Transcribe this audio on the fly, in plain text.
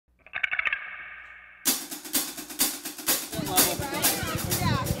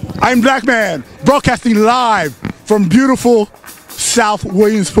I'm Blackman, broadcasting live from beautiful South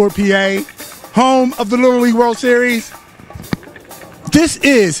Williamsport, PA, home of the Little League World Series. This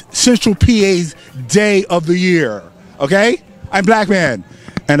is Central PA's day of the year, okay? I'm Blackman,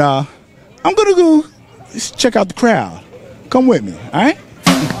 and I'm gonna go check out the crowd. Come with me, all right?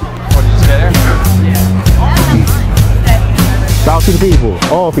 Bow to the people,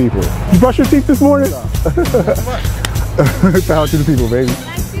 all people. You brush your teeth this morning? Bow to the people, baby.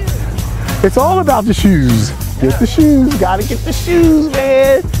 It's all about the shoes. Get the shoes, gotta get the shoes,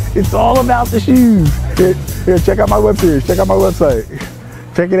 man. It's all about the shoes. Here, check out my web series, check out my website.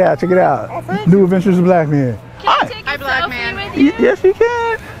 Check it out, check it out. Oh, New Adventures of Blackman. Can I take a selfie with you? Yes, you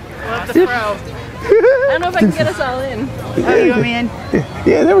can. Love the pro. I don't know if I can get us all in. Oh, you want me in?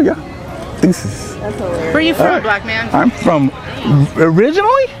 Yeah, there we go. Deuces. That's hilarious. Where are you from, Blackman? I'm from,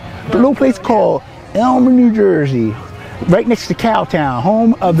 originally, a little place called Elmer, New Jersey. Right next to Cowtown,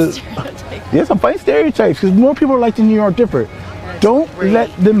 home of the... Yes, I'm fighting stereotypes because more people are like the New York Dipper. Don't let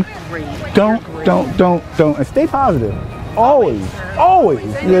them... Don't. And stay positive. Always. Always.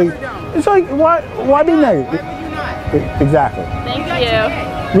 It's like, why be negative? Exactly. Thank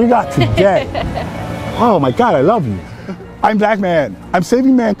you. We got today. Oh my God, I love you. I'm Blackman. I'm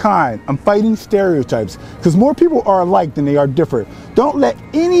saving mankind. I'm fighting stereotypes because more people are alike than they are different. Don't let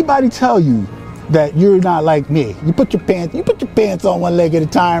anybody tell you that you're not like me. You put your pants on one leg at a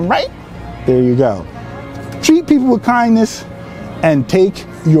time, right? There you go. Treat people with kindness and take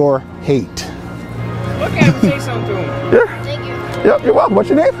your hate. Okay, I'm say something to him. Yeah. Thank you. Yep, you're welcome. What's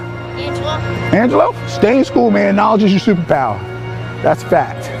your name? Angela. Angelo? Stay in school, man. Knowledge is your superpower. That's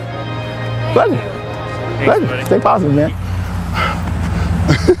fact. Pleasure. Pleasure. Stay positive, man.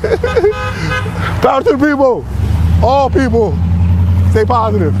 Power to the people. All people. Stay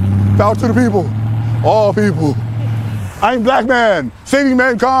positive. Power to the people. All people. I'm Blackman, saving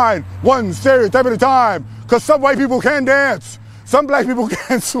mankind, one stereotype at a time. Because some white people can dance, some black people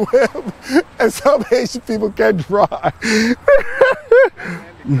can swim, and some Asian people can drive.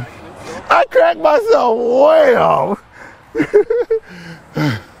 I cracked myself way up.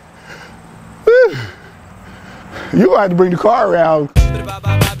 You gonna have to bring the car around.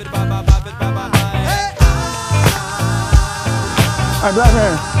 I'm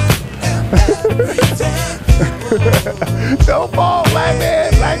Blackman. Don't fall,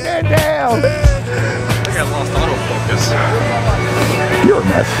 Blackman. Blackman down. I think I lost autofocus. You're a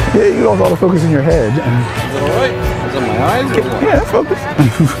mess. Yeah, you lost autofocus in your head. Is it alright? Is it my eyes or what? Yeah, that's focus.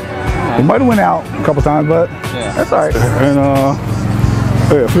 It might have went out a couple times, but yeah, that's alright. And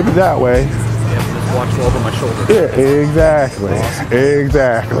yeah, flip it that way. Yeah, just watch over my shoulder. Yeah, exactly.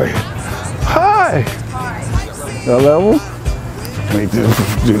 Exactly. Hi. The level. Make this,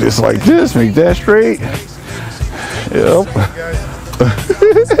 do this like this, make that straight. Yep.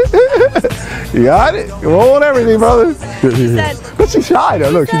 You got it? Roll on everything, brother. But she's shy though,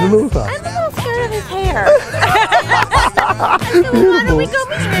 look, she's a little shy. I'm a little scared of his hair. Beautiful. Why don't we go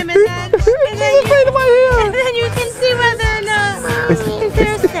with him and then you can see whether or not his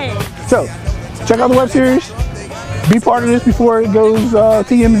hair is safe. So, check out the web series. Be part of this before it goes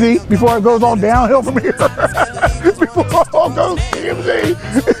TMZ, before it goes all downhill from here. Before it all goes TMZ.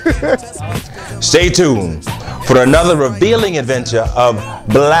 Stay tuned for another revealing adventure of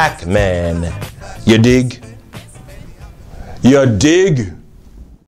Blackman. You dig? You dig?